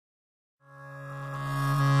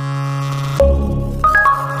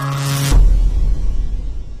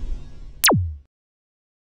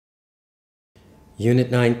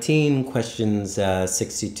Unit 19, questions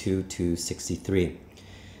 62 to 63.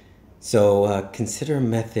 So consider a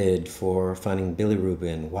method for finding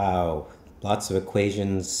bilirubin. Wow, lots of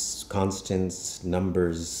equations, constants,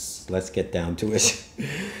 numbers. Let's get down to it.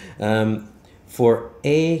 For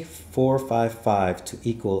A455 to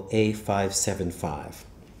equal A575.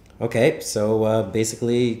 Okay, so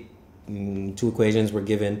basically two equations were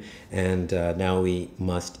given, and now we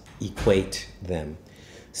must equate them.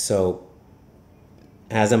 So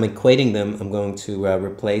as I'm equating them, I'm going to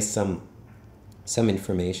replace some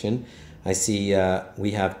information. I see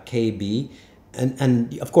we have KB,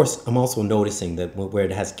 and of course I'm also noticing that where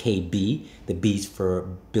it has KB, the B is for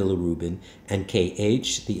bilirubin, and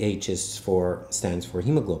KH, the H stands for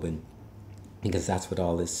hemoglobin, because that's what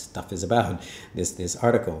all this stuff is about, this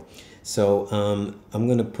article. So I'm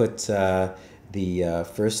going to put the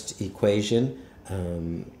first equation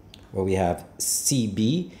where we have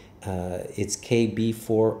CB. It's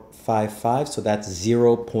KB455, so that's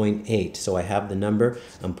 0.8. So I have the number.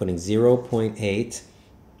 I'm putting 0.8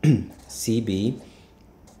 CB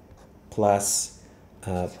plus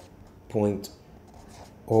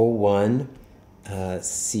 0.01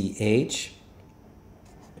 CH,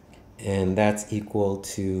 and that's equal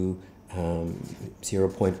to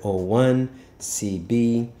 0.01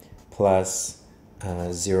 CB plus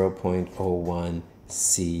 0.01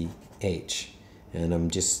 CH. And I'm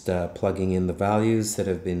just plugging in the values that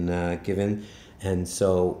have been given. And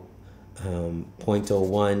so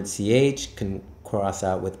 0.01 CH can cross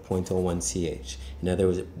out with 0.01 CH. In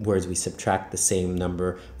other words, we subtract the same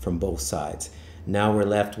number from both sides. Now we're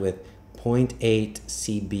left with 0.8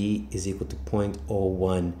 CB is equal to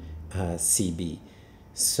 0.01 CB.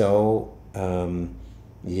 So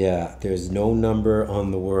yeah, there's no number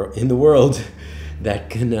in the world that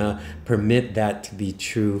can permit that to be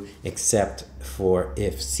true, except for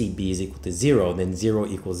if CB is equal to 0, then 0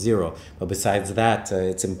 equals 0. But besides that,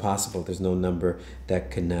 it's impossible. There's no number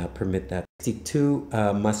that can permit that. 62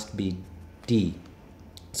 must be D.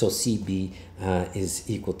 So CB is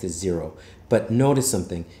equal to 0. But notice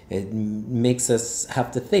something. It makes us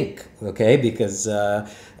have to think, okay? Because I'm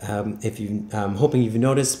hoping you've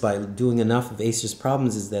noticed by doing enough of ACER's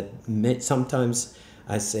problems is that sometimes,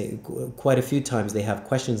 I say quite a few times, they have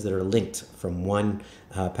questions that are linked from one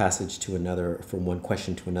passage to another, from one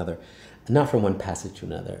question to another. Not from one passage to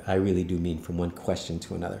another. I really do mean from one question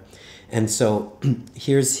to another. And so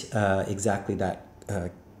here's exactly that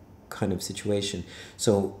kind of situation.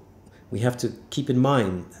 So we have to keep in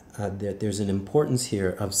mind that there's an importance here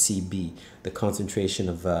of CB, the concentration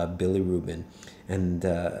of bilirubin, and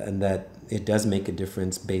that it does make a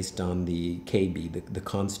difference based on the KB, the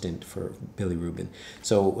constant for bilirubin.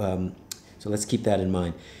 So so let's keep that in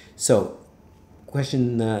mind. So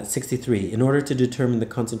question 63, in order to determine the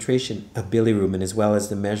concentration of bilirubin as well as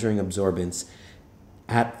the measuring absorbance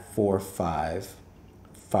at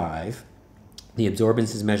 455, the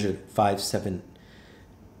absorbance is measured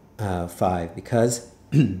 575 because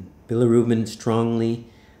bilirubin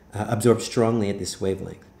absorbs strongly at this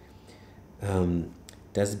wavelength.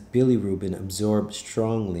 Does bilirubin absorb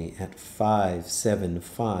strongly at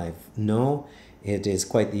 575? No, it is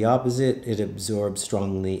quite the opposite. It absorbs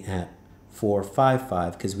strongly at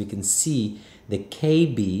 455 because we can see the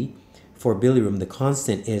KB for bilirubin, the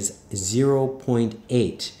constant, is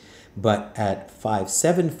 0.8, but at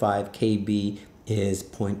 575 KB is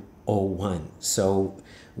 0.01. So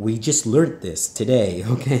we just learned this today,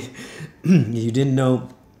 okay? You didn't know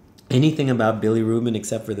anything about bilirubin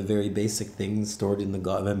except for the very basic things stored in the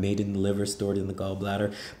made in the liver, stored in the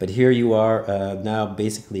gallbladder. But here you are now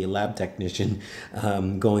basically a lab technician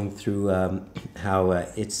going through how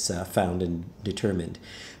it's found and determined.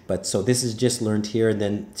 But so this is just learned here. And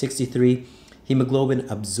then 63, hemoglobin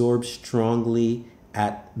absorbs strongly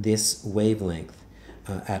at this wavelength.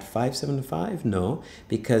 At 575? No,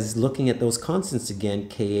 because looking at those constants again,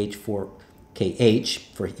 KH for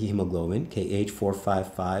hemoglobin,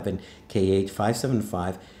 KH455 and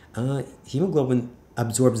KH575, hemoglobin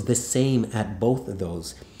absorbs the same at both of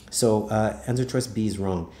those. So answer choice B is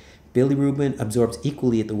wrong. Bilirubin absorbs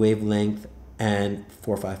equally at the wavelength and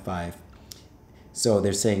 455. So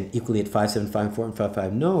they're saying equally at 575 and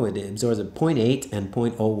 455. No, it absorbs at 0.8 and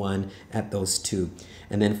 0.01 at those two.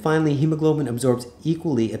 And then finally, hemoglobin absorbs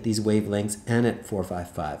equally at these wavelengths and at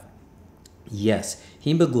 455. Yes,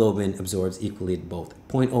 hemoglobin absorbs equally at both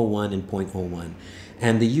 0.01 and 0.01.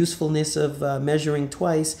 And the usefulness of measuring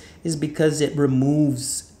twice is because it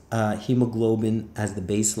removes hemoglobin as the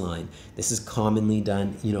baseline. This is commonly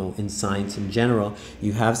done, in science in general.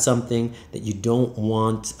 You have something that you don't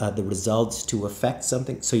want the results to affect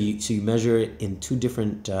something, so you measure it in two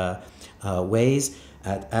different ways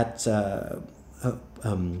at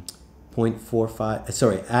 0.45,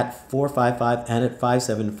 sorry, at 455 and at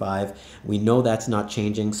 575. We know that's not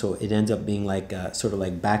changing, so it ends up being like sort of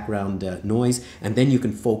like background noise, and then you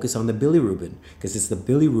can focus on the bilirubin because it's the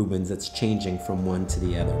bilirubin that's changing from one to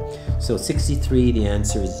the other. So 63, the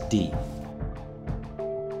answer is D.